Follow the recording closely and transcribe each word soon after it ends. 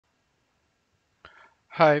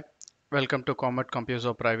Hi, welcome to Comet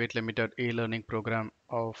Computer Private Limited e-learning program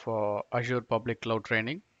of Azure Public Cloud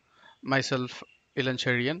Training. Myself, Ilan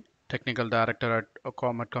Cherian, Technical Director at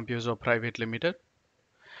Comet Computer Private Limited.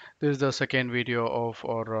 This is the second video of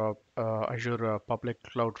our Azure Public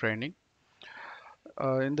Cloud Training.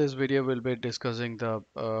 In this video, we'll be discussing the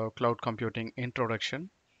cloud computing introduction.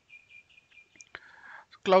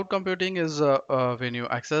 Cloud computing is when you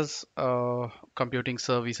access computing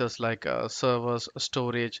services like servers,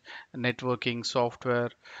 storage, networking,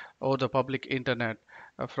 software, or the public internet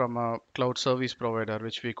from a cloud service provider,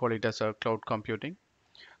 which we call it as a cloud computing.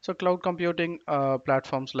 So, cloud computing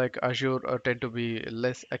platforms like Azure tend to be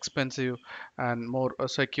less expensive and more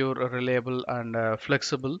secure, reliable, and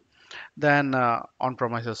flexible than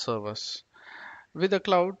on-premises servers. With the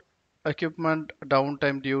cloud, equipment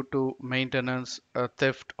downtime due to maintenance,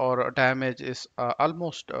 theft, or damage is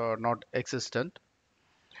almost not existent.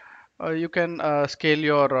 You can scale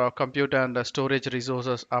your compute and storage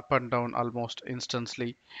resources up and down almost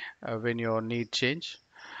instantly when your need change.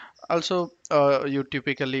 Also, you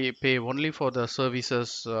typically pay only for the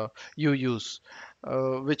services you use,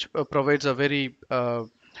 which provides a very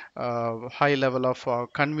high level of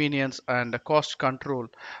convenience and cost control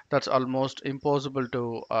that's almost impossible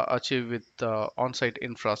to achieve with on-site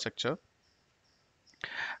infrastructure.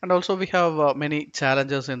 And also, we have many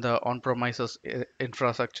challenges in the on-premises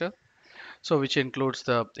infrastructure, so which includes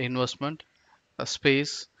the investment,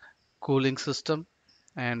 space, cooling system,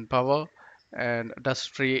 and power, and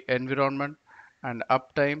dust-free environment, and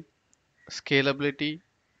uptime, scalability,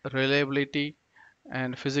 reliability,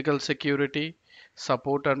 and physical security,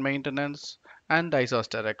 support and maintenance, and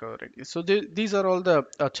disaster recovery. So these are all the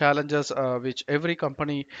challenges which every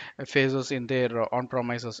company faces in their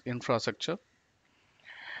on-premises infrastructure.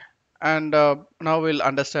 And now we'll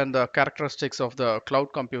understand the characteristics of the cloud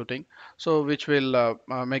computing, so which will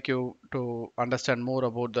make you to understand more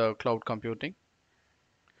about the cloud computing.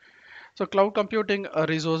 So cloud computing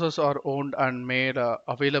resources are owned and made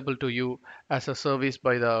available to you as a service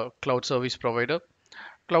by the cloud service provider.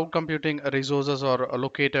 Cloud computing resources are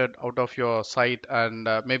located out of your site and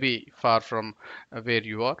maybe far from where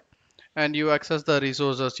you are. And you access the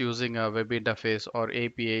resources using a web interface or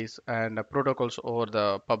APIs and protocols over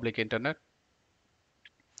the public internet.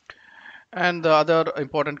 And the other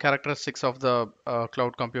important characteristics of the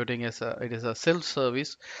cloud computing is it is a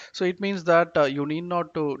self-service. So it means that you need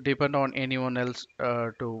not to depend on anyone else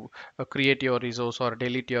to create your resource or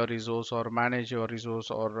delete your resource or manage your resource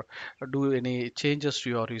or do any changes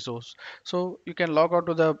to your resource. So you can log out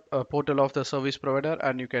to the portal of the service provider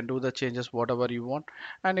and you can do the changes whatever you want,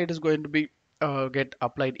 and it is going to be get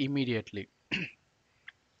applied immediately.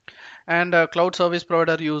 And cloud service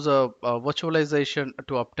provider use a virtualization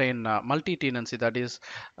to obtain multi-tenancy. That is,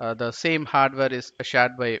 the same hardware is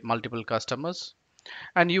shared by multiple customers,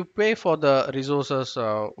 and you pay for the resources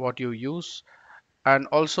what you use, and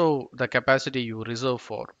also the capacity you reserve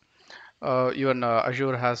for. Even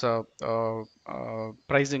Azure has a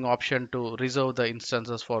pricing option to reserve the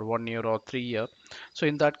instances for 1 year or 3 year. So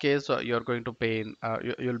in that case, you're going to pay in,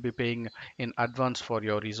 you'll be paying in advance for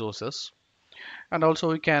your resources. And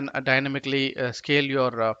also we can dynamically scale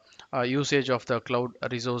your usage of the cloud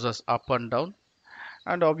resources up and down,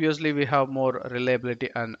 and obviously we have more reliability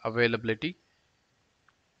and availability.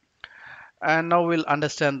 And now we'll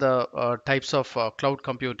understand the types of cloud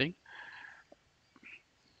computing.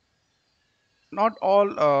 Not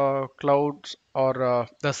all clouds are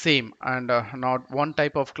the same, and not one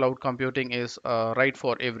type of cloud computing is right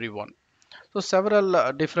for everyone. So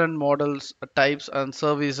several different models, types, and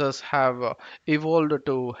services have evolved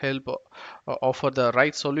to help offer the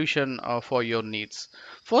right solution for your needs.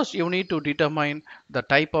 First, you need to determine the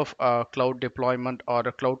type of cloud deployment or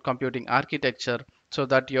a cloud computing architecture so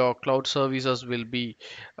that your cloud services will be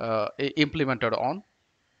implemented on.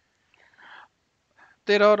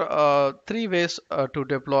 There are three ways to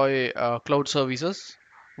deploy cloud services.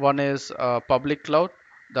 One is public cloud,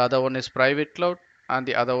 the other one is private cloud, and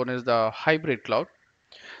the other one is the hybrid cloud.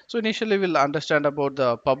 So initially we'll understand about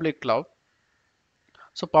the public cloud.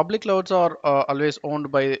 So public clouds are always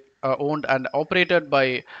owned and operated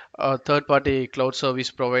by a third-party cloud service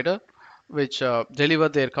provider, which deliver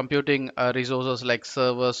their computing resources like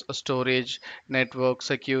servers, storage, network,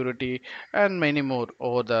 security, and many more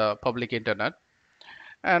over the public internet.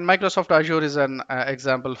 And Microsoft Azure is an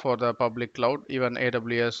example for the public cloud, even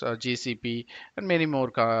AWS, GCP, and many more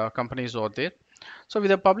companies out there. So with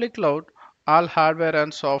the public cloud, all hardware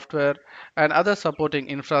and software and other supporting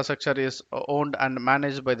infrastructure is owned and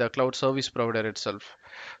managed by the cloud service provider itself.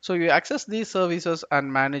 So you access these services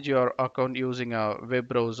and manage your account using a web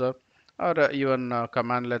browser, or even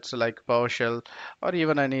commandlets like PowerShell, or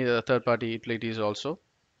even any third-party utilities also.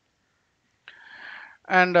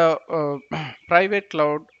 And private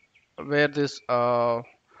cloud, where this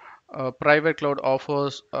private cloud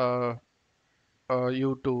offers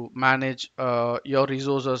you to manage your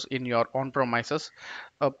resources in your on-premises.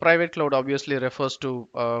 Private cloud obviously refers to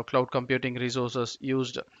cloud computing resources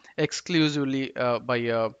used exclusively by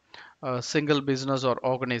a single business or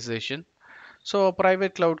organization. So a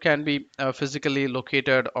private cloud can be physically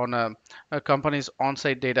located on a company's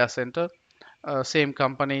on-site data center. Same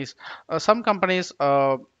companies, some companies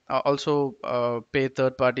also pay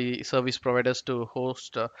third-party service providers to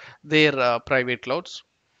host their private clouds.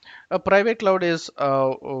 A private cloud is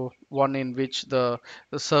one in which the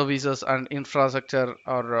services and infrastructure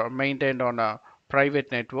are maintained on a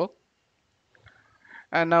private network.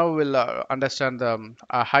 And now we'll understand the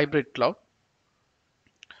hybrid cloud.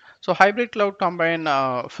 So hybrid cloud combine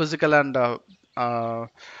physical and uh,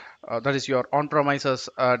 that is your on-premises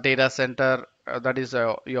data center, that is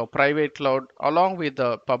your private cloud, along with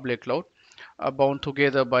the public cloud, bound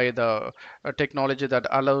together by the technology that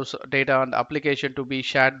allows data and application to be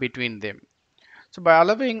shared between them. So by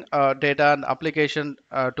allowing data and application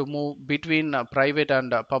to move between private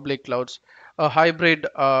and public clouds, a hybrid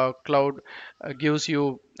cloud gives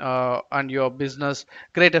you and your business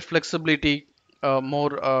greater flexibility,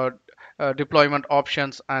 more deployment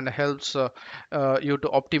options, and helps you to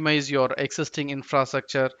optimize your existing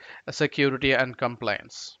infrastructure, security, and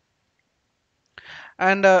compliance.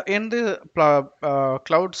 And in the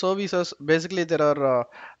cloud services, basically there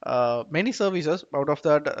are many services. Out of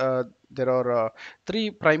that, there are three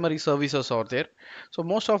primary services out there. So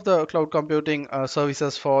most of the cloud computing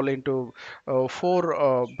services fall into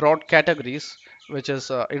four broad categories, which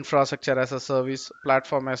is infrastructure as a service,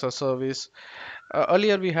 platform as a service.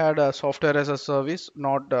 Earlier we had software as a service,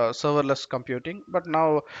 not serverless computing, but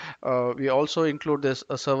now we also include this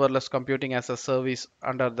serverless computing as a service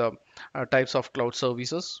under the types of cloud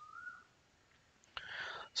services.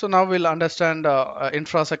 So now we'll understand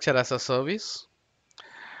infrastructure as a service.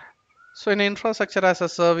 So in infrastructure as a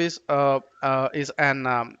service is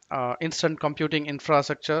an instant computing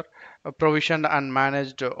infrastructure provisioned and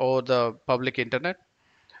managed over the public internet.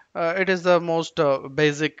 It is the most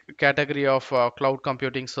basic category of cloud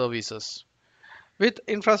computing services. With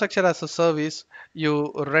infrastructure as a service,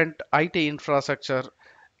 you rent IT infrastructure,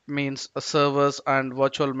 means servers and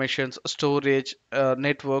virtual machines, storage,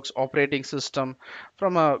 networks, operating system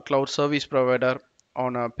from a cloud service provider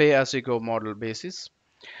on a pay-as-you-go model basis.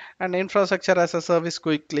 And infrastructure as a service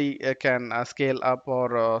quickly can scale up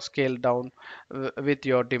or scale down with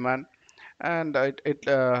your demand, and it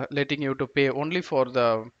letting you to pay only for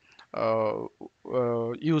the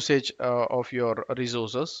usage of your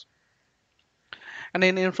resources. And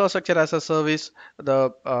in infrastructure as a service,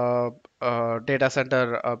 the data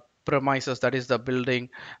center premises, that is the building,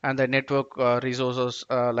 and the network resources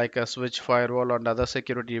like a switch, firewall, and other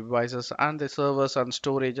security devices, and the servers and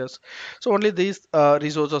storages. So only these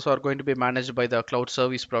resources are going to be managed by the cloud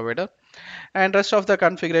service provider, and rest of the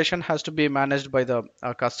configuration has to be managed by the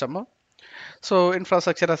customer. So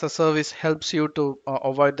infrastructure as a service helps you to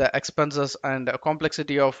avoid the expenses and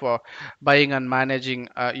complexity of buying and managing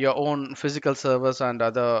your own physical servers and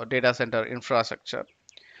other data center infrastructure.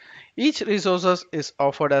 Each resources is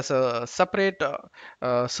offered as a separate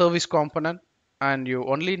service component, and you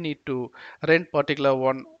only need to rent particular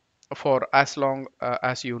one for as long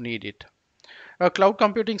as you need it. A cloud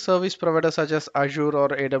computing service provider such as Azure or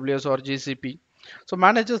AWS or GCP so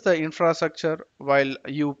manages the infrastructure while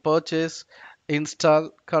you purchase, install,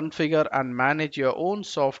 configure, and manage your own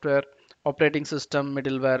software, operating system,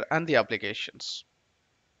 middleware, and the applications.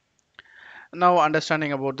 Now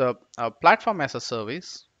understanding about the platform as a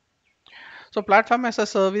service. So platform as a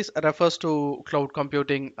service refers to cloud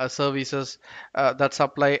computing services that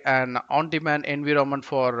supply an on-demand environment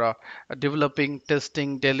for developing,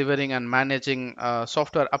 testing, delivering, and managing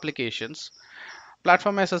software applications.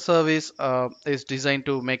 Platform as a service is designed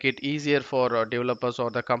to make it easier for developers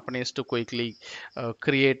or the companies to quickly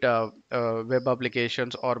create web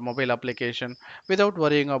applications or mobile application without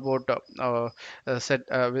worrying about about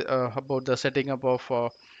the setting up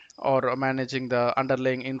of or managing the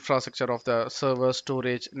underlying infrastructure of the server,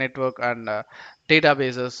 storage, network, and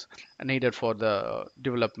databases needed for the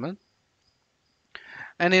development.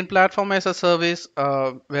 And in platform as a service,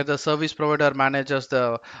 where the service provider manages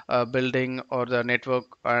the building or the network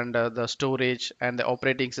and the storage and the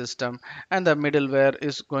operating system, and the middleware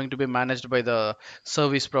is going to be managed by the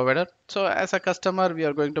service provider. So as a customer, we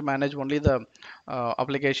are going to manage only the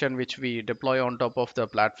application which we deploy on top of the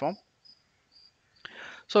platform.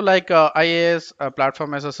 So like IaaS,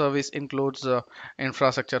 platform as a service includes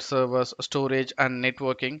infrastructure, servers, storage, and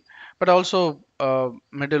networking, but also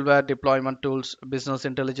middleware deployment tools, business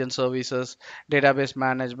intelligence services, database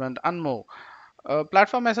management, and more.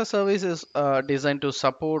 Platform as a service is designed to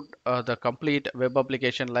support the complete web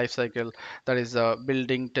application lifecycle, that is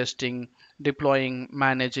building, testing, deploying,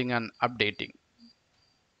 managing, and updating.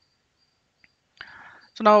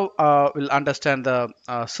 So now we'll understand the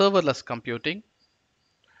serverless computing.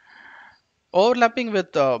 Overlapping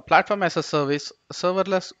with platform as a service,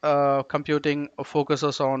 serverless computing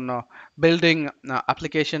focuses on building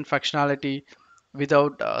application functionality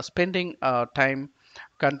without spending time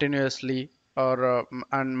continuously or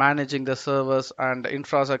and managing the servers and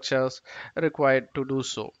infrastructures required to do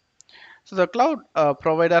so. So the cloud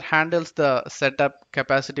provider handles the setup,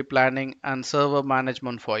 capacity planning, and server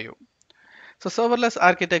management for you. So serverless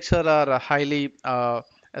architecture are highly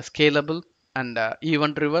scalable and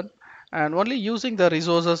event driven, and only using the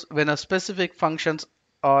resources when a specific functions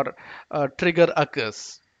or trigger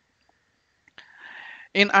occurs.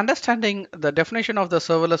 In understanding the definition of the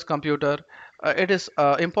serverless computer, it is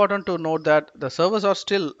important to note that the servers are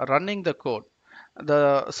still running the code.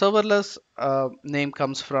 The serverless name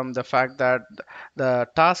comes from the fact that the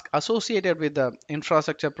task associated with the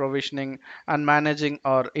infrastructure provisioning and managing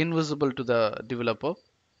are invisible to the developer.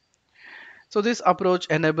 So this approach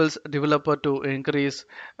enables developer to increase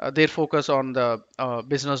their focus on the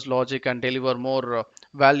business logic and deliver more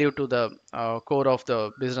value to the core of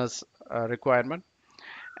the business requirement.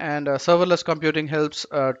 And serverless computing helps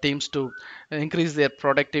teams to increase their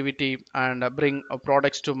productivity and bring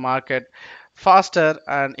products to market faster,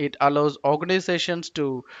 and it allows organizations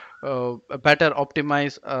to better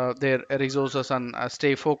optimize their resources and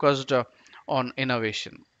stay focused on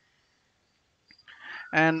innovation.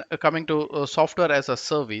 And coming to software as a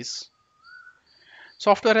service,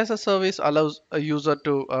 software as a service allows a user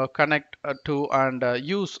to connect to and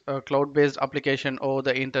use a cloud-based application over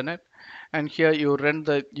the internet. And here you rent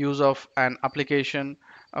the use of an application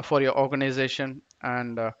for your organization,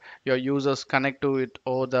 and your users connect to it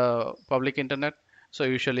over the public internet. So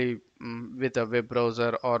usually with a web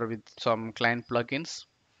browser or with some client plugins.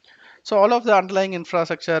 So all of the underlying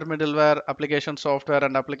infrastructure, middleware, application software,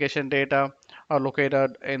 and application data are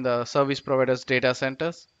located in the service provider's data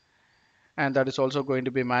centers, and that is also going to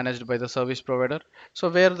be managed by the service provider. So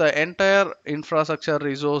where the entire infrastructure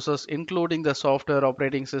resources, including the software,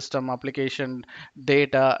 operating system, application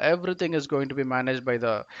data, everything is going to be managed by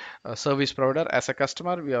the service provider. As a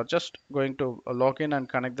customer, we are just going to log in and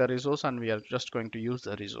connect the resource, and we are just going to use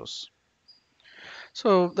the resource.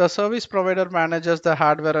 So the service provider manages the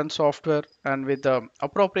hardware and software, and with the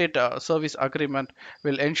appropriate service agreement,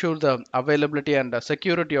 will ensure the availability and the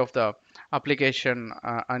security of the application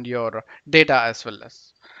and your data as well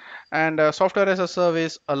as. And software as a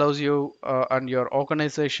service allows you and your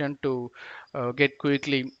organization to get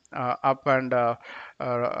quickly up and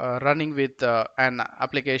running with an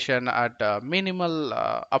application at minimal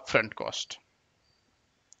upfront cost.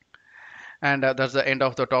 And that's the end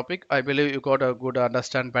of the topic. I believe you got a good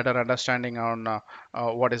better understanding on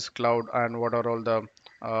what is cloud and what are all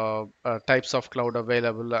the types of cloud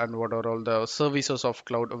available and what are all the services of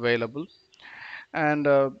cloud available. And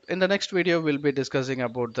in the next video, we'll be discussing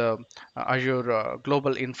about the Azure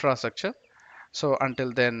global infrastructure. So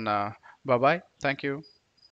until then, bye bye. Thank you.